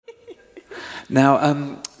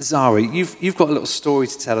Now, Zara, you've got a little story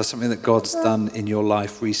to tell us, something that God's done in your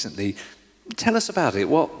life recently. Tell us about it.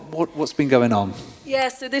 What's been going on? Yeah,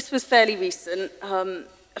 so this was fairly recent,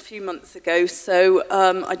 a few months ago. So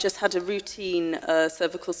I just had a routine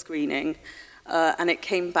cervical screening, and it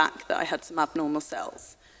came back that I had some abnormal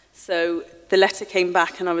cells. So the letter came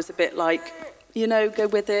back, and I was a bit like, go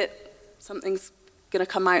with it. Something's going to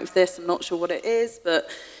come out of this. I'm not sure what it is, but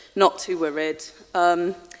not too worried.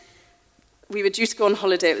 We were due to go on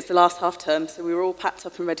holiday. It was the last half term, so we were all packed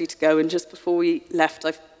up and ready to go. And just before we left,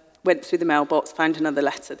 I went through the mailbox, found another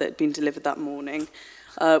letter that had been delivered that morning,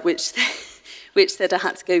 which said I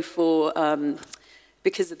had to go for,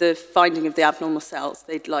 because of the finding of the abnormal cells,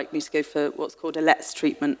 they'd like me to go for what's called a LETS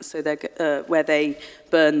treatment, so where they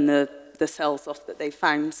burn the cells off that they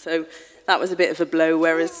found. So that was a bit of a blow,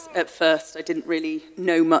 whereas at first I didn't really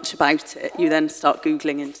know much about it. You then start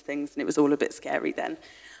Googling into things, and it was all a bit scary then.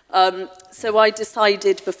 So I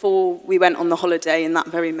decided before we went on the holiday in that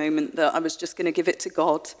very moment that I was just going to give it to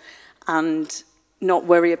God and not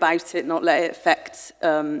worry about it, not let it affect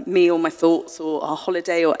me or my thoughts or our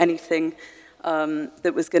holiday or anything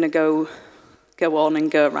that was going to go on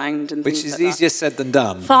and go around. And Which is easier said than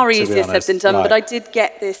done. Far easier said than done, right. But I did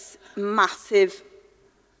get this massive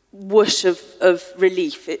whoosh of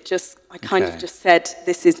relief. I kind of just said,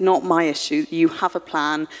 this is not my issue. You have a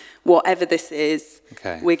plan. Whatever this is,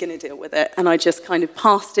 we're going to deal with it. And I just kind of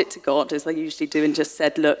passed it to God, as I usually do, and just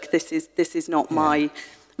said, look, this is not my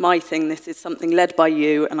thing. This is something led by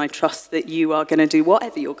you, and I trust that you are going to do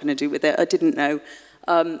whatever you're going to do with it. I didn't know.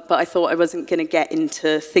 But I thought I wasn't going to get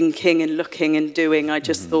into thinking and looking and doing. I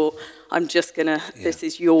just thought, I'm just going to, this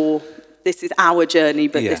is our journey,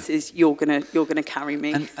 but you're gonna carry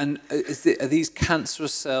me. And are these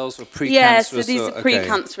cancerous cells or precancerous? Yeah, so these are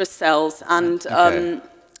precancerous cells, and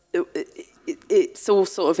it's all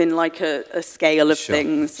sort of in like a scale of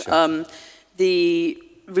things. Sure. The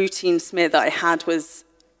routine smear that I had was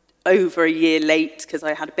over a year late because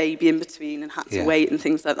I had a baby in between and had to wait and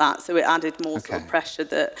things like that. So it added more sort of pressure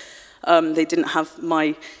that they didn't have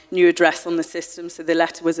my new address on the system, so the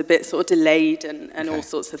letter was a bit sort of delayed and all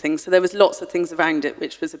sorts of things. So there was lots of things around it,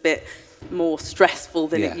 which was a bit more stressful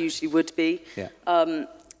than it usually would be. Yeah.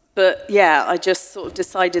 But yeah, I just sort of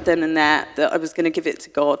decided then and there that I was going to give it to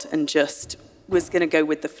God and just was going to go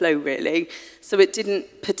with the flow, really. So it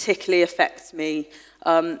didn't particularly affect me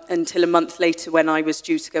until a month later when I was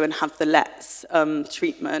due to go and have the LETS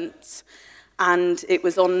treatment. And it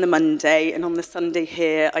was on the Monday, and on the Sunday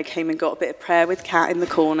here, I came and got a bit of prayer with Kat in the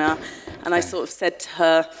corner, and I sort of said to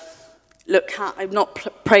her, look, Kat, I'm not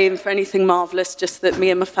praying for anything marvellous, just that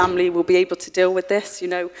me and my family will be able to deal with this.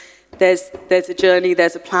 There's a journey,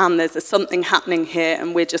 there's a plan, there's something happening here,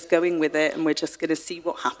 and we're just going with it, and we're just going to see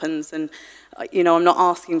what happens. And, I'm not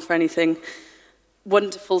asking for anything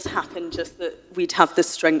wonderful to happen, just that we'd have the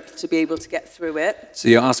strength to be able to get through it. So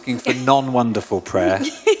you're asking for non-wonderful prayer,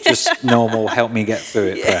 just normal, help me get through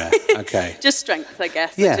it prayer. Okay. Just strength, I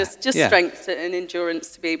guess. Yeah. Just strength and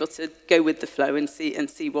endurance to be able to go with the flow and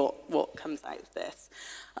see what comes out of this.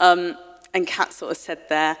 And Kat sort of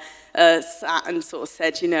sat and sort of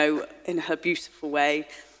said, in her beautiful way,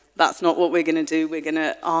 that's not what we're going to do. We're going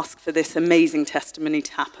to ask for this amazing testimony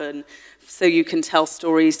to happen so you can tell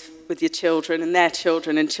stories with your children and their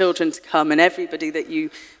children and children to come, and everybody that you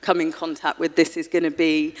come in contact with. This is going to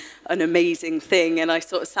be an amazing thing. And I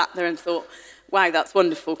sort of sat there and thought, wow, that's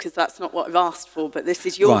wonderful, because that's not what I've asked for, but this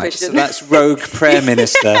is your vision. So that's rogue prayer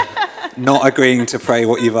minister not agreeing to pray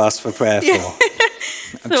what you've asked for prayer for.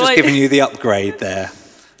 I'm just giving you the upgrade there.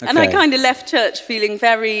 Okay. And I kind of left church feeling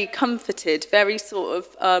very comforted, very sort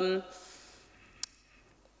of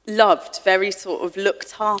loved, very sort of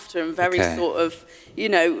looked after, and very sort of,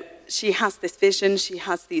 she has this vision, she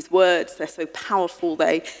has these words, they're so powerful,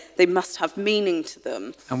 they must have meaning to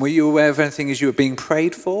them. And were you aware of anything as you were being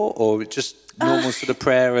prayed for, or just normal sort of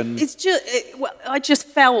prayer? And I just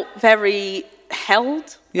felt very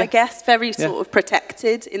held, I guess, very sort of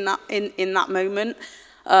protected in that moment.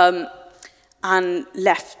 And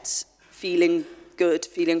left feeling good,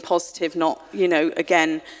 feeling positive, not,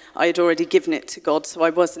 again, I had already given it to God, so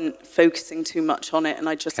I wasn't focusing too much on it, and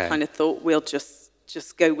I just kind of thought, we'll just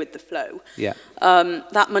go with the flow. Yeah.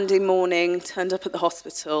 That Monday morning, turned up at the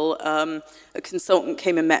hospital, a consultant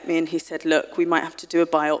came and met me, and he said, look, we might have to do a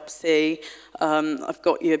biopsy, I've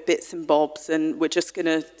got your bits and bobs, and we're just going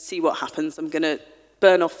to see what happens. I'm going to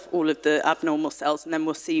burn off all of the abnormal cells, and then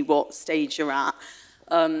we'll see what stage you're at.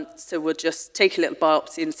 So we'll just take a little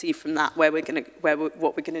biopsy and see from that what we're going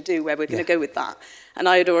to do, where we're going to go with that. And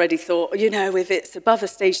I had already thought, if it's above a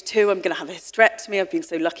stage 2, I'm going to have a hysterectomy. I've been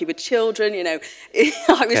so lucky with children, I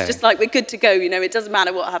was just like, we're good to go. It doesn't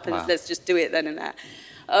matter what happens. Let's just do it then and there.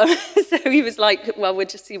 So he was like, well, we'll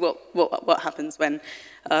just see what happens when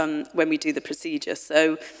we do the procedure.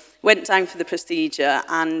 So went down for the procedure,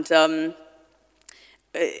 and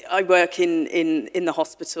I work in the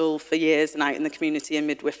hospital for years and out in the community and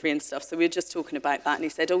midwifery and stuff. So we were just talking about that, and he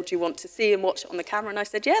said, "Oh, do you want to see and watch it on the camera?" And I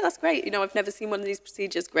said, "Yeah, that's great. I've never seen one of these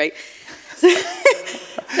procedures. Great."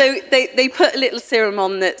 So they put a little serum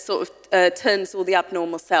on that sort of turns all the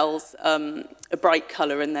abnormal cells a bright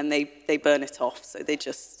colour, and then they burn it off. So they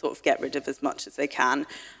just sort of get rid of as much as they can.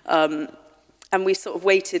 And we sort of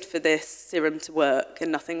waited for this serum to work, and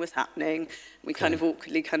nothing was happening. We kind of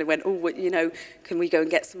awkwardly went, can we go and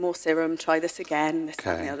get some more serum, try this again, this,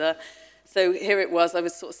 that, and the other. So here it was. I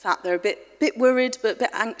was sort of sat there a bit worried, but a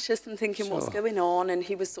bit anxious and thinking, what's going on? And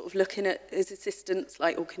he was sort of looking at his assistants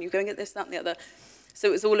like, can you go and get this, that, and the other? So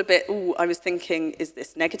it was all a bit, I was thinking, is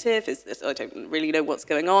this negative? I don't really know what's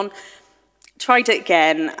going on. Tried it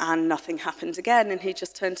again, and nothing happened again. And he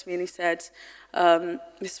just turned to me and he said,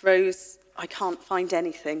 Miss Rose, I can't find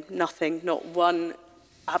anything, nothing, not one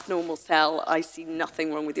abnormal cell. I see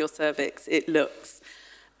nothing wrong with your cervix. It looks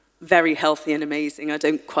very healthy and amazing. I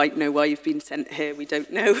don't quite know why you've been sent here. We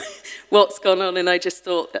don't know what's gone on. And I just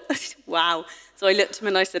thought, wow. So I looked at him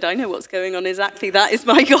and I said, I know what's going on exactly. That is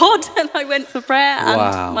my God. And I went for prayer,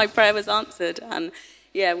 and my prayer was answered. And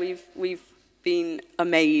yeah, we've been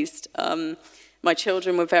amazed. My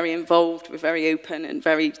children were very involved, were very open and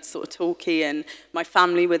very sort of talky, and my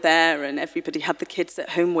family were there, and everybody had the kids at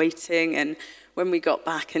home waiting. And when we got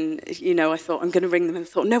back, and I thought, I'm going to ring them, and I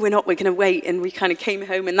thought, no, we're not, we're going to wait. And we kind of came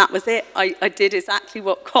home, and that was it. I did exactly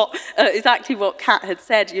what Kat had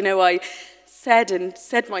said. I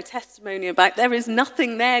said my testimony about, there is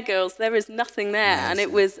nothing there, girls, there is nothing there. Yes. And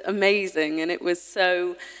it was amazing, and it was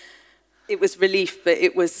relief, but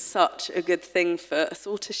it was such a good thing for us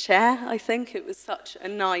all to share, I think. It was such a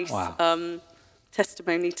nice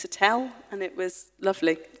testimony to tell, and it was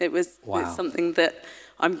lovely. It's something that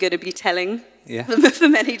I'm going to be telling for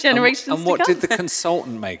many generations to come. And what did the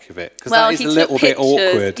consultant make of it? Because that is a little bit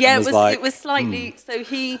awkward. Yeah, it was slightly... So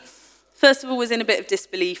he... First of all, was in a bit of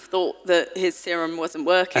disbelief, thought that his serum wasn't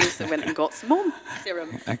working, so went and got some more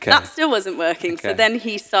serum. Okay. That still wasn't working. Okay. So then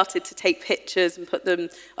he started to take pictures and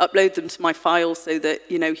upload them to my file so that,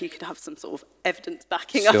 he could have some sort of evidence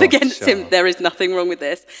backing up against him. There is nothing wrong with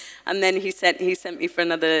this. And then he sent me for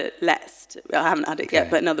another list. I haven't had it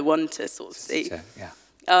yet, but another one to sort of see.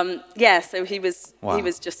 So he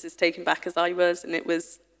was just as taken back as I was, and it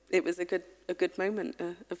was a good moment,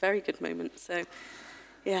 a very good moment. So.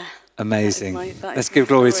 Yeah. Amazing. Let's give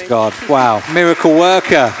glory to God. Wow. Miracle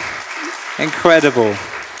worker. Incredible.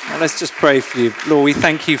 Well, let's just pray for you. Lord, we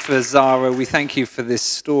thank you for Zara. We thank you for this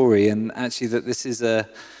story, and actually that this is a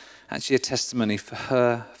testimony for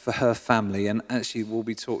her family, and actually will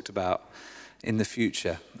be talked about in the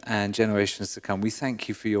future and generations to come. We thank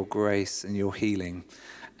you for your grace and your healing,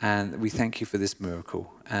 and we thank you for this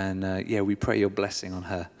miracle. And we pray your blessing on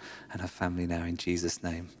her and her family now in Jesus'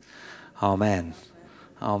 name. Amen.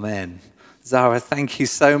 Amen. Zara, thank you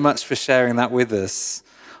so much for sharing that with us.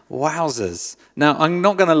 Wowzers. Now, I'm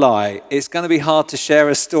not going to lie, it's going to be hard to share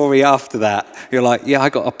a story after that. You're like, I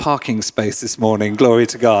got a parking space this morning, glory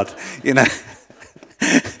to God.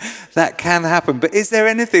 That can happen. But is there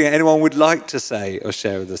anything anyone would like to say or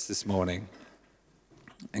share with us this morning?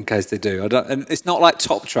 In case they do. And it's not like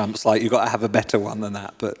top trumps, like you've got to have a better one than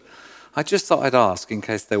that. But I just thought I'd ask in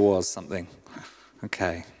case there was something.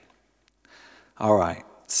 Okay. All right.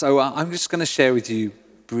 So I'm just going to share with you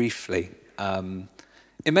briefly. In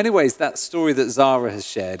many ways, that story that Zara has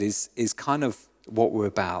shared is kind of what we're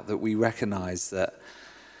about, that we recognize that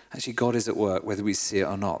actually God is at work, whether we see it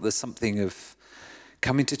or not. There's something of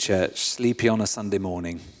coming to church, sleepy on a Sunday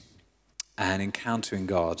morning, and encountering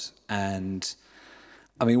God. And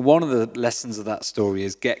I mean, one of the lessons of that story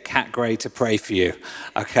is get Kat Gray to pray for you,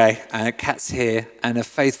 okay? And Kat's here, and a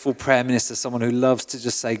faithful prayer minister, someone who loves to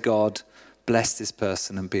just say, God, bless this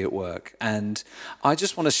person and be at work. And I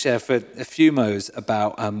just want to share for a few moments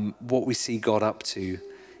about what we see God up to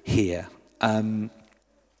here.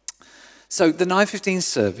 So the 9:15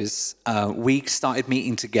 service, we started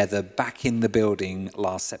meeting together back in the building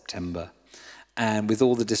last September. and with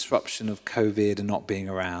all the disruption of COVID and not being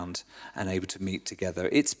around and able to meet together,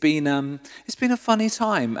 it's been a funny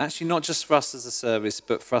time. Actually, not just for us as a service,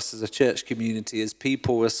 but for us as a church community, as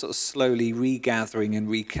people are sort of slowly regathering and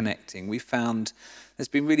reconnecting. We found there's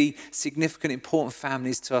been really significant, important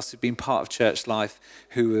families to us who've been part of church life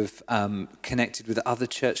who have connected with other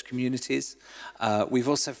church communities. We've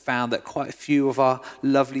also found that quite a few of our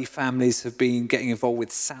lovely families have been getting involved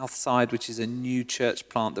with Southside, which is a new church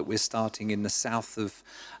plant that we're starting in the south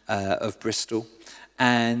of Bristol.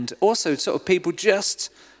 And also sort of people just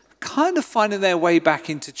kind of finding their way back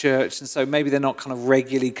into church, and so maybe they're not kind of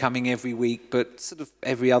regularly coming every week, but sort of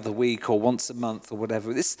every other week or once a month or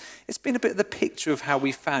whatever. It's been a bit of the picture of how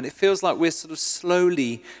we found. It feels like we're sort of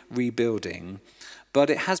slowly rebuilding,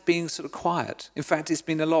 but it has been sort of quiet. In fact, it's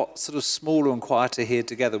been a lot sort of smaller and quieter here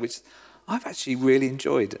together, which I've actually really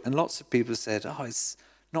enjoyed. And lots of people said, oh, it's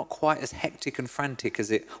not quite as hectic and frantic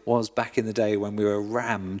as it was back in the day when we were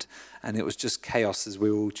rammed and it was just chaos as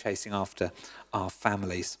we were all chasing after our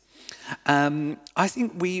families. I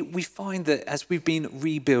think we find that as we've been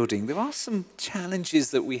rebuilding, there are some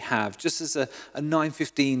challenges that we have, just as a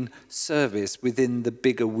 9:15 service within the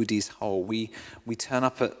bigger Woody's whole. We turn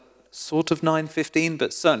up at sort of 9:15,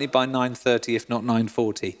 but certainly by 9:30, if not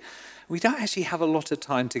 9:40. We don't actually have a lot of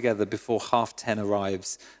time together before 10:30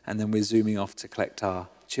 arrives, and then we're zooming off to collect our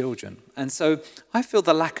children. And so I feel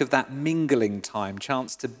the lack of that mingling time,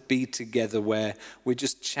 chance to be together where we're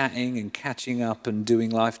just chatting and catching up and doing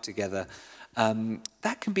life together,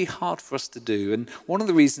 that can be hard for us to do. And one of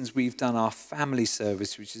the reasons we've done our family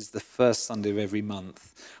service, which is the first Sunday of every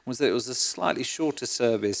month, was that it was a slightly shorter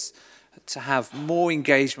service to have more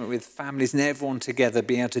engagement with families and everyone together,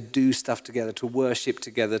 being able to do stuff together, to worship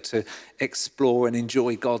together, to explore and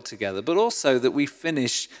enjoy God together. But also that we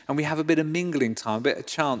finish and we have a bit of mingling time, a bit of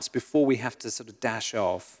chance before we have to sort of dash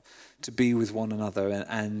off to be with one another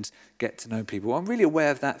and get to know people. I'm really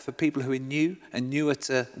aware of that for people who are new and newer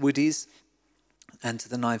to Woody's and to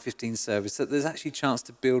the 9:15 service, that there's actually a chance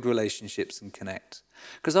to build relationships and connect.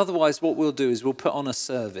 Because otherwise what we'll do is we'll put on a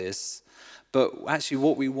service, but actually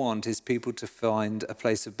what we want is people to find a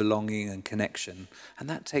place of belonging and connection. And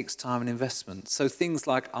that takes time and investment. So things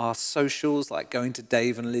like our socials, like going to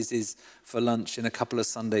Dave and Liz's for lunch in a couple of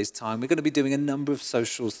Sundays' time. We're going to be doing a number of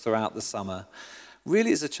socials throughout the summer.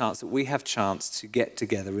 Really is a chance that we have chance to get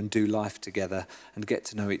together and do life together and get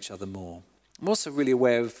to know each other more. I'm also really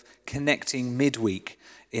aware of connecting midweek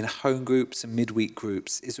in home groups and midweek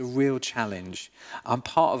groups is a real challenge. I'm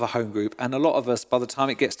part of a home group, and a lot of us, by the time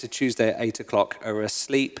it gets to Tuesday at 8 o'clock, are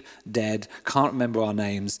asleep, dead, can't remember our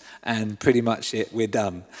names, and pretty much we're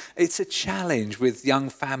done. It's a challenge with young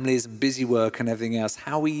families and busy work and everything else,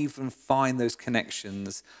 how we even find those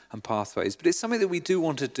connections and pathways. But it's something that we do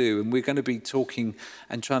want to do, and we're going to be talking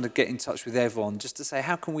and trying to get in touch with everyone just to say,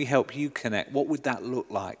 how can we help you connect? What would that look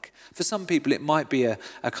like? For some people, it might be a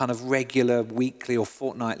kind of regular weekly or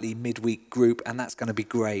fortnightly midweek group, and that's going to be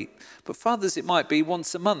great. But for others, it might be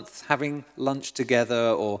once a month, having lunch together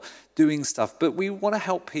or doing stuff. But we want to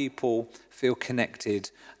help people feel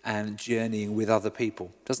connected and journeying with other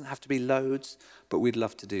people. It doesn't have to be loads, but we'd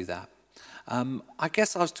love to do that. I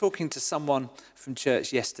guess I was talking to someone from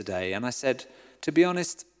church yesterday, and I said, to be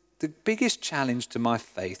honest, the biggest challenge to my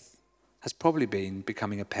faith has probably been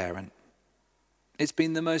becoming a parent. It's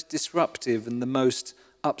been the most disruptive and the most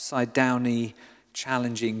upside-downy,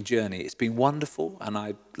 challenging journey. It's been wonderful, and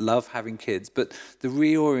I love having kids, but the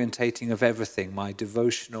reorientating of everything, my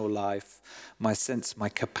devotional life, my sense, my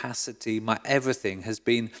capacity, my everything has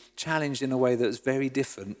been challenged in a way that's very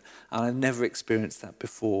different, and I've never experienced that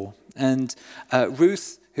before. And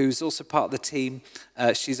Ruth, who's also part of the team,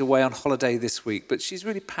 she's away on holiday this week, but she's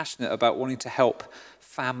really passionate about wanting to help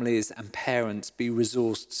families and parents be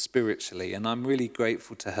resourced spiritually, and I'm really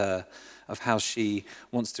grateful to her of how she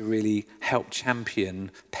wants to really help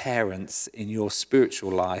champion parents in your spiritual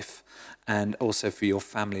life and also for your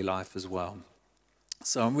family life as well.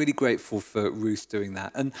 So I'm really grateful for Ruth doing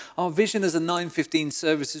that. And our vision as a 9:15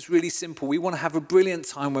 service is really simple. We want to have a brilliant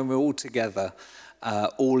time when we're all together,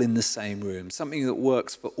 all in the same room. Something that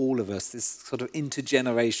works for all of us, this sort of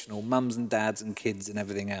intergenerational, mums and dads and kids and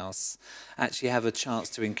everything else, actually have a chance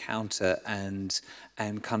to encounter and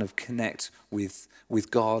kind of connect with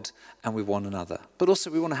God and with one another. But also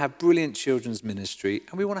we want to have brilliant children's ministry,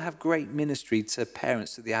 and we want to have great ministry to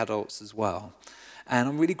parents, to the adults as well. And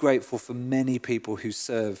I'm really grateful for many people who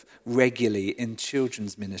serve regularly in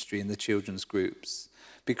children's ministry, in the children's groups.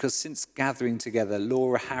 because since gathering together,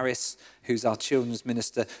 Laura Harris, who's our children's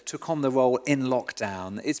minister, took on the role in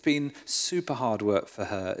lockdown. It's been super hard work for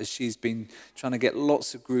her as she's been trying to get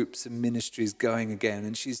lots of groups and ministries going again,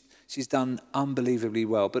 and she's done unbelievably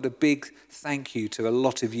well. But a big thank you to a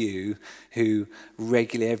lot of you who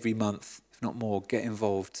regularly every month, if not more, get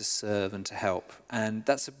involved to serve and to help. And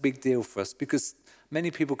that's a big deal for us because many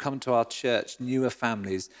people come to our church, newer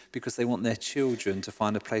families, because they want their children to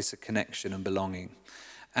find a place of connection and belonging.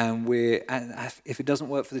 And if it doesn't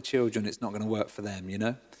work for the children, it's not going to work for them, you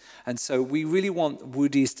know? And so we really want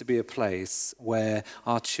Woody's to be a place where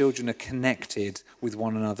our children are connected with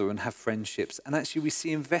one another and have friendships. And actually we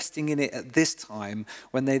see investing in it at this time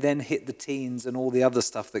when they then hit the teens and all the other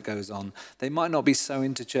stuff that goes on. They might not be so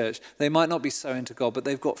into church, they might not be so into God, but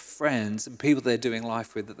they've got friends and people they're doing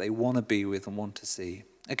life with that they want to be with and want to see.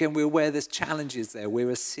 Again, we're aware there's challenges there.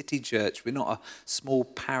 We're a city church. We're not a small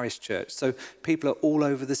parish church. So people are all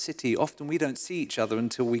over the city. Often we don't see each other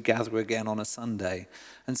until we gather again on a Sunday.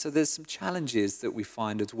 And so there's some challenges that we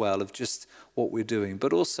find as well of just what we're doing.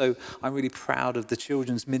 But also, I'm really proud of the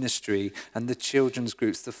children's ministry and the children's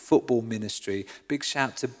groups, the football ministry. Big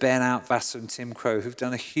shout to Ben Outvasser and Tim Crow, who've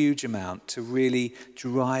done a huge amount to really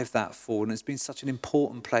drive that forward. And it's been such an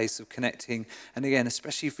important place of connecting. And again,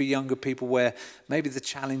 especially for younger people where maybe the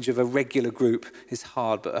challenge of a regular group is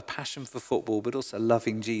hard, but a passion for football, but also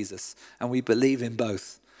loving Jesus. And we believe in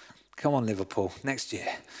both. Come on, Liverpool, next year.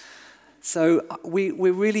 So we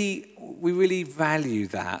really value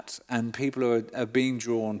that, and people are being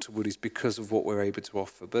drawn to Woody's because of what we're able to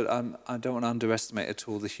offer. But I don't want to underestimate at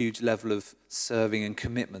all the huge level of serving and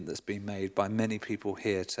commitment that's been made by many people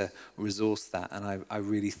here to resource that, and I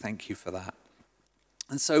really thank you for that.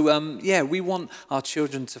 And so, we want our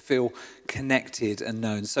children to feel connected and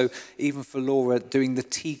known. So even for Laura, doing the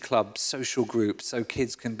Tea Club social group so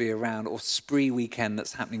kids can be around, or Spree Weekend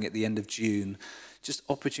that's happening at the end of June, just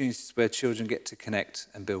opportunities where children get to connect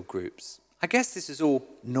and build groups. I guess this is all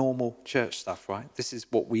normal church stuff, right? This is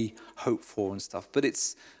what we hope for and stuff, but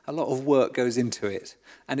it's a lot of work goes into it.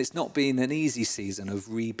 And it's not been an easy season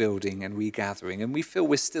of rebuilding and regathering, and we feel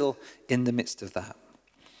we're still in the midst of that.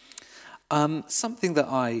 Something that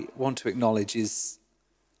I want to acknowledge is,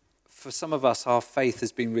 for some of us, our faith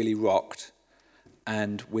has been really rocked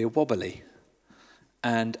and we're wobbly.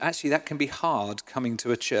 And actually that can be hard coming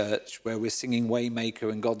to a church where we're singing Waymaker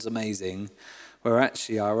and God's amazing, where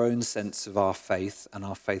actually our own sense of our faith and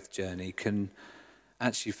our faith journey can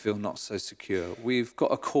actually feel not so secure. We've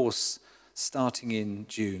got a course starting in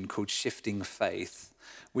June called Shifting Faith,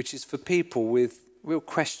 which is for people with real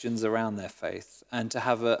questions around their faith, and to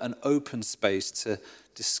have an open space to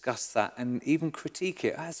discuss that and even critique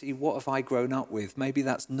it. Actually, what have I grown up with? Maybe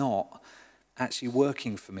that's not actually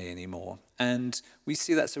working for me anymore. And we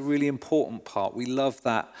see that's a really important part. We love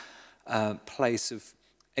that place of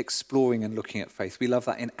exploring and looking at faith. We love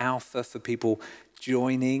that in Alpha for people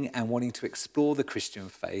joining and wanting to explore the Christian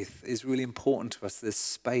faith is really important to us. There's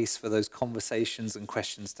space for those conversations and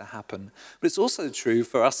questions to happen. But it's also true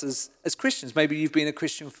for us as Christians. Maybe you've been a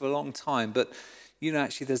Christian for a long time, but you know,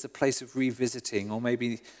 actually there's a place of revisiting or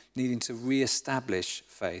maybe needing to re-establish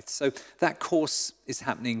faith. So that course is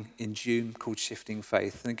happening in June called Shifting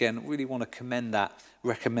Faith. And again, really want to commend that,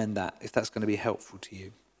 recommend that if that's going to be helpful to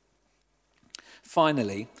you.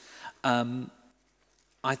 Finally,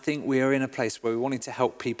 I think we are in a place where we're wanting to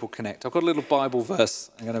help people connect. I've got a little Bible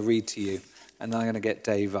verse I'm going to read to you, and then I'm going to get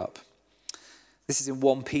Dave up. This is in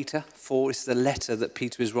 1 Peter 4. This is a letter that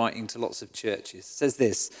Peter is writing to lots of churches. It says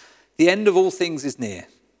this: "The end of all things is near.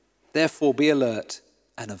 Therefore be alert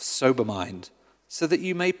and of sober mind, so that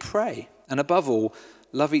you may pray, and above all,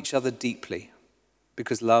 love each other deeply,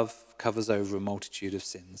 because love covers over a multitude of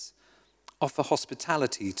sins. Offer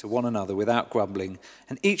hospitality to one another without grumbling,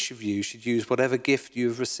 and each of you should use whatever gift you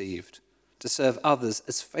have received to serve others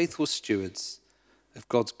as faithful stewards of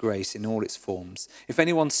God's grace in all its forms. If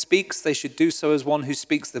anyone speaks, they should do so as one who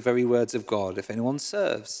speaks the very words of God. If anyone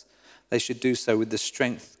serves, they should do so with the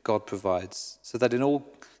strength God provides, so that in all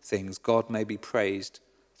things God may be praised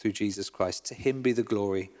through Jesus Christ. To him be the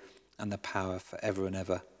glory and the power forever and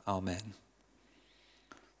ever. Amen."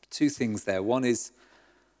 Two things there. One is,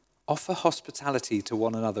 offer hospitality to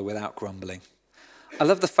one another without grumbling. I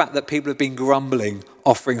love the fact that people have been grumbling,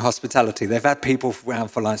 offering hospitality. They've had people around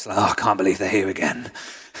for lunch like, "Oh, I can't believe they're here again."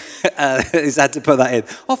 He's had to put that in.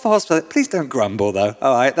 Offer hospitality. Please don't grumble, though.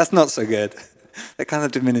 All right, that's not so good. That kind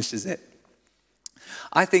of diminishes it.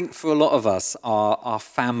 I think for a lot of us, our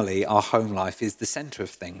family, our home life is the centre of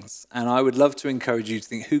things. And I would love to encourage you to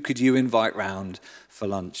think, who could you invite round for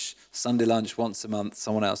lunch. Sunday lunch once a month,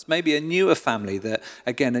 someone else. Maybe a newer family that,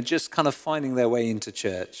 again, are just kind of finding their way into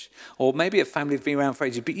church. Or maybe a family who've been around for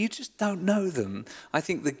ages, but you just don't know them. I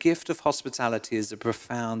think the gift of hospitality is a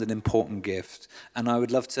profound and important gift. And I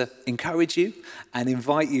would love to encourage you and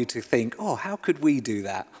invite you to think, oh, how could we do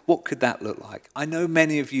that? What could that look like? I know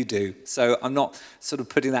many of you do, so I'm not sort of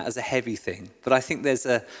putting that as a heavy thing. But I think there's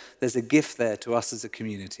a gift there to us as a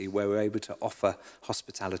community where we're able to offer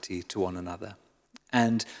hospitality to one another.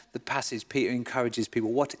 And the passage, Peter encourages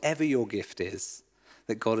people, whatever your gift is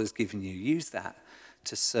that God has given you, use that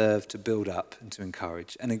to serve, to build up, and to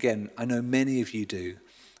encourage. And again, I know many of you do.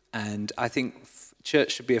 And I think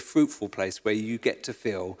church should be a fruitful place where you get to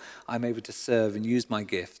feel I'm able to serve and use my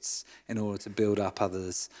gifts in order to build up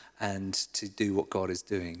others and to do what God is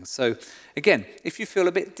doing. So again, if you feel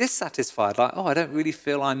a bit dissatisfied, like, oh, I don't really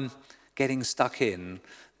feel I'm getting stuck in,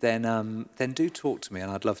 then do talk to me, and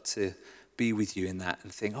I'd love to be with you in that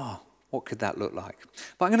and think, oh, what could that look like?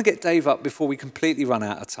 But I'm going to get Dave up before we completely run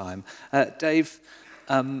out of time. Dave,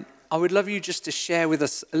 I would love you just to share with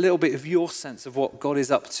us a little bit of your sense of what God is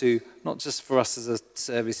up to, not just for us as a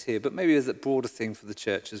service here, but maybe as a broader thing for the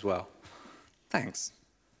church as well. Thanks.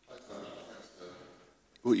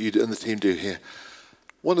 What you and the team do here.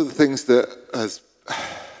 One of the things that is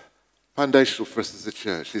foundational for us as a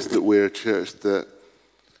church is that we're a church that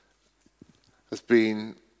has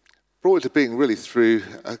been brought into being really through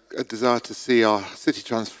a desire to see our city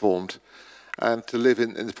transformed and to live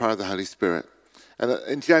in the power of the Holy Spirit. And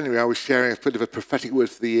in January, I was sharing a bit of a prophetic word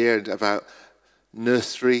for the year about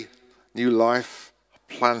nursery, new life,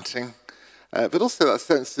 planting, but also that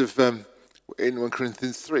sense of in 1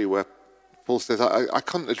 Corinthians 3, where Paul says, I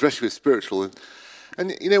can't address you as spiritual.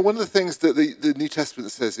 And you know, one of the things that the New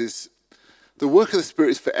Testament says is the work of the Spirit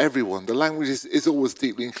is for everyone. The language is always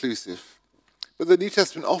deeply inclusive. But the New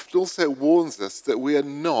Testament often also warns us that we are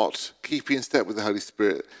not keeping in step with the Holy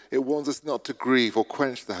Spirit. It warns us not to grieve or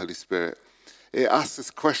quench the Holy Spirit. It asks us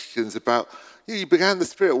questions about, you began the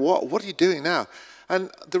Spirit, what are you doing now? And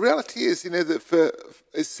the reality is, that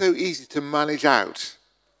it's so easy to manage out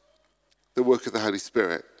the work of the Holy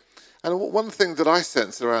Spirit. And one thing that I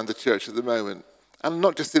sense around the church at the moment, and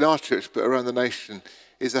not just in our church, but around the nation,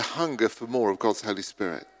 is a hunger for more of God's Holy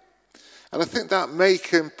Spirit. And I think that may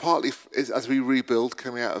come partly as we rebuild,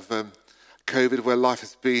 coming out of COVID, where life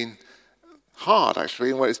has been hard,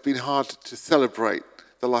 actually, and where it's been hard to celebrate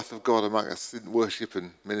the life of God among us in worship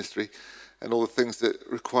and ministry and all the things that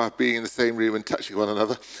require being in the same room and touching one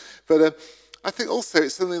another. But I think also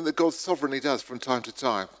it's something that God sovereignly does from time to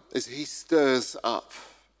time, is he stirs up,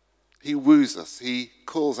 he woos us, he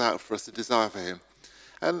calls out for us a desire for him.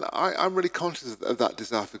 And I'm really conscious of that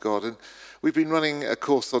desire for God. And we've been running a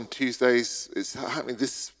course on Tuesdays. It's happening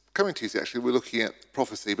this coming Tuesday, actually. We're looking at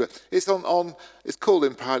prophecy, but it's it's called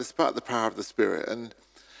Empowered. It's about the power of the Spirit. And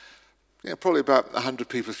probably about 100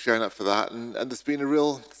 people have shown up for that, and there's been a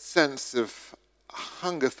real sense of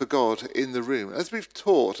hunger for God in the room. As we've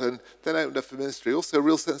taught and then opened up for ministry, also a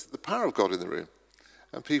real sense of the power of God in the room,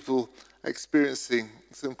 and people experiencing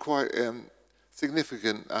some quite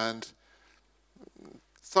significant and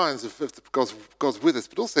signs of God's with us.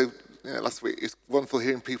 But also, last week it's wonderful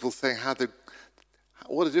hearing people saying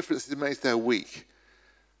what a difference it made to their week,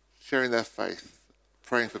 sharing their faith,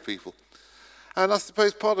 praying for people. And I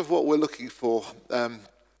suppose part of what we're looking for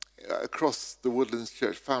across the Woodlands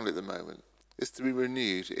Church family at the moment is to be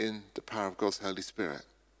renewed in the power of God's Holy Spirit.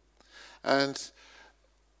 And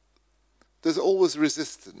there's always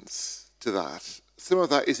resistance to that. Some of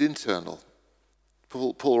that is internal.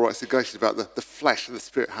 Paul writes in Galatians about the flesh and the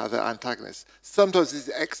spirit, how they're antagonists. Sometimes it's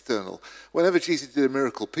external. Whenever Jesus did a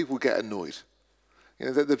miracle, people get annoyed.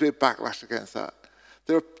 There'd be a backlash against that.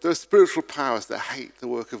 There are spiritual powers that hate the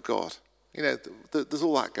work of God. There's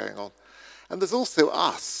all that going on. And there's also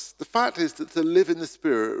us. The fact is that to live in the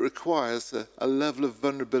Spirit requires a level of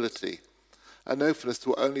vulnerability, an openness to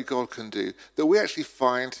what only God can do, that we actually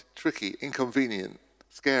find tricky, inconvenient,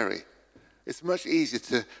 scary. It's much easier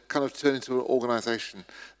to kind of turn into an organisation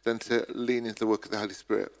than to lean into the work of the Holy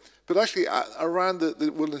Spirit. But actually, around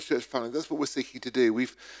the Woodlands Church family, that's what we're seeking to do.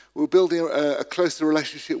 We're building a closer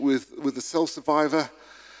relationship with the Soul Survivor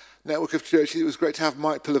network of churches. It was great to have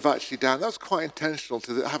Mike Pilavacci down. That was quite intentional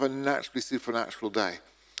to have a naturally supernatural day.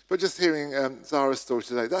 But just hearing Zara's story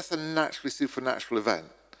today, that's a naturally supernatural event,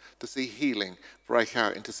 to see healing break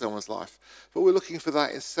out into someone's life. But we're looking for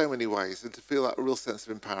that in so many ways and to feel that real sense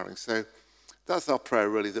of empowering. So that's our prayer,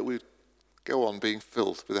 really, that we'd go on being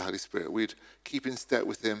filled with the Holy Spirit. We'd keep in step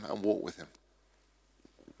with him and walk with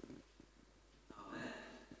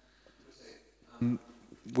him.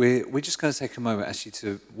 we're just going to take a moment actually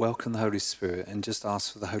to welcome the Holy Spirit and just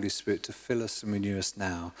ask for the Holy Spirit to fill us and renew us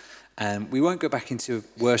now. And we won't go back into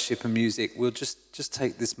worship and music. We'll just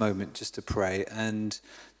take this moment just to pray. And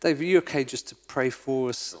Dave, are you okay just to pray for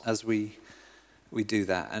us as we do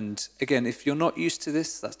that? And again, if you're not used to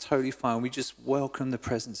this, that's totally fine. We just welcome the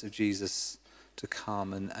presence of Jesus to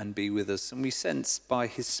come and be with us. And we sense by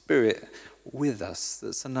his Spirit with us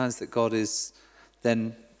that sometimes that God is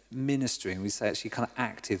then ministering, we say actually kind of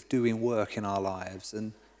active, doing work in our lives.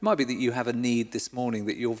 And it might be that you have a need this morning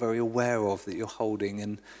that you're very aware of, that you're holding,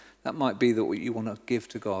 and that might be that what you want to give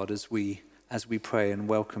to God as we pray and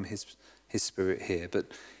welcome his Spirit here. But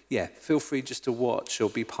yeah, feel free just to watch or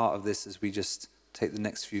be part of this as we just take the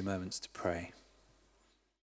next few moments to pray.